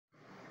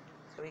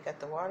So we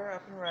got the water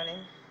up and running.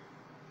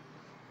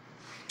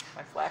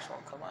 My flash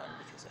won't come on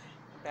because the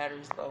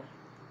battery's low.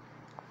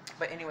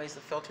 But anyways, the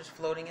filter's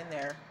floating in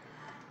there,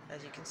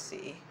 as you can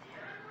see,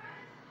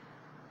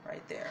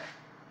 right there.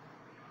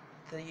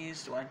 The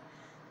used one.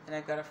 And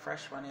I've got a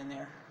fresh one in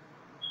there.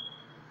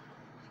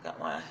 Got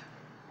my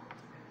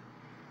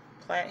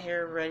plant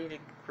here ready to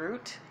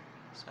root,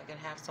 so I can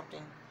have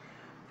something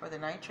for the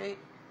nitrate.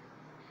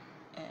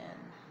 And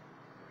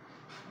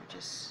we're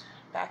just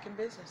back in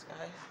business,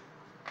 guys.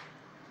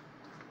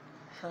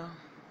 So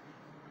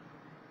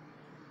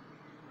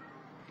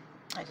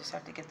I just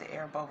have to get the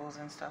air bubbles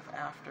and stuff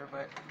after,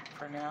 but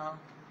for now,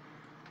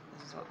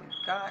 this is what we've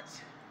got.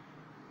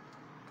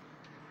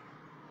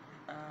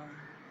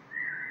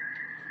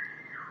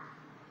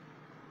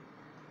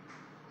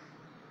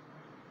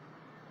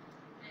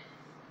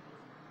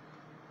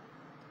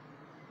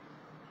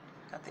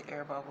 Got the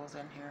air bubbles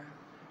in here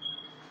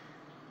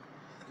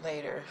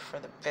later for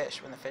the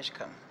fish, when the fish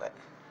come, but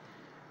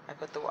I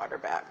put the water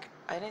back.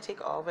 I didn't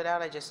take all of it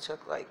out, I just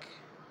took like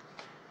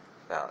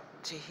about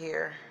to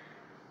here,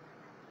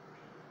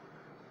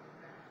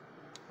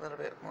 a little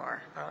bit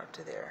more, about up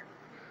to there,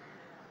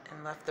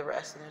 and left the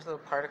rest. And there's little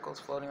particles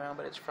floating around,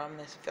 but it's from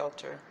this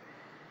filter,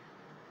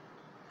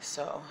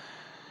 so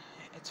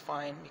it's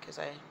fine because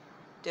I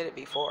did it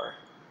before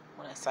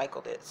when I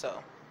cycled it,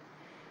 so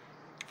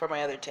for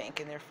my other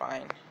tank, and they're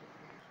fine.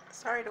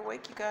 Sorry to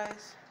wake you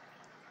guys.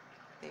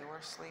 They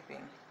were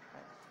sleeping,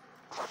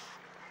 but I'm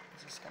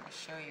just going to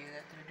show you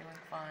that they're doing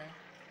fine.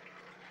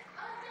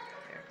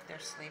 They're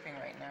sleeping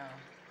right now.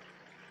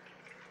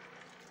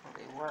 Well,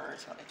 they were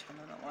until I turned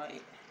on the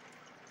light.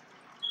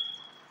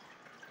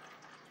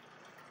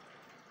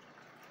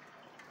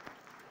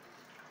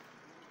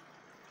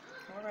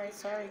 Alright,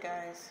 sorry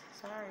guys.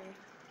 Sorry.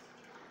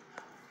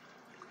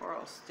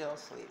 Coral's still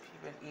asleep.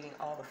 You've been eating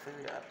all the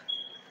food up.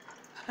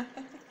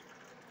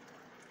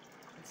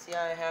 See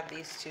how I have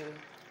these two?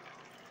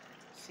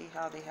 See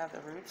how they have the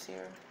roots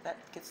here? That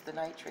gets the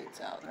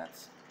nitrates out, and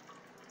that's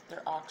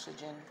their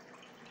oxygen.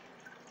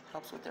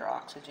 Helps with their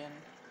oxygen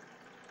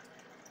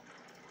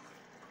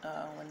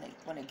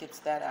when it gets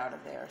that out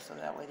of there, so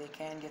that way they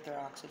can get their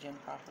oxygen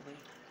properly.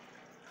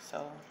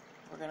 So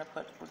we're gonna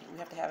we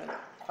have to have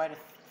quite a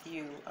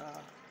few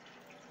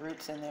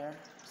roots in there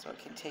so it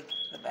can take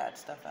the bad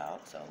stuff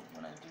out. So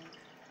when I do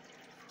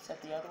set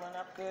the other one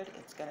up good,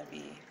 it's gonna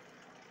be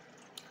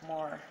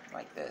more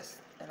like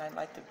this, and I'd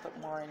like to put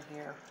more in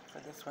here for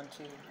this one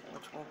too,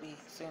 which will be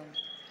soon.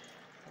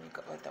 And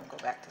you let them go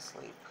back to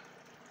sleep.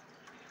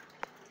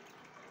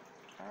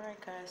 Alright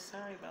guys,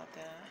 sorry about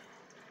that.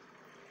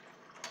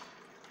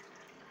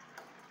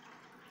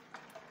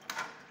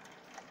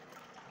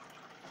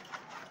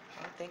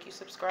 Well, thank you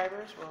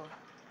subscribers. We'll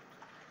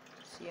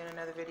see you in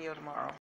another video tomorrow.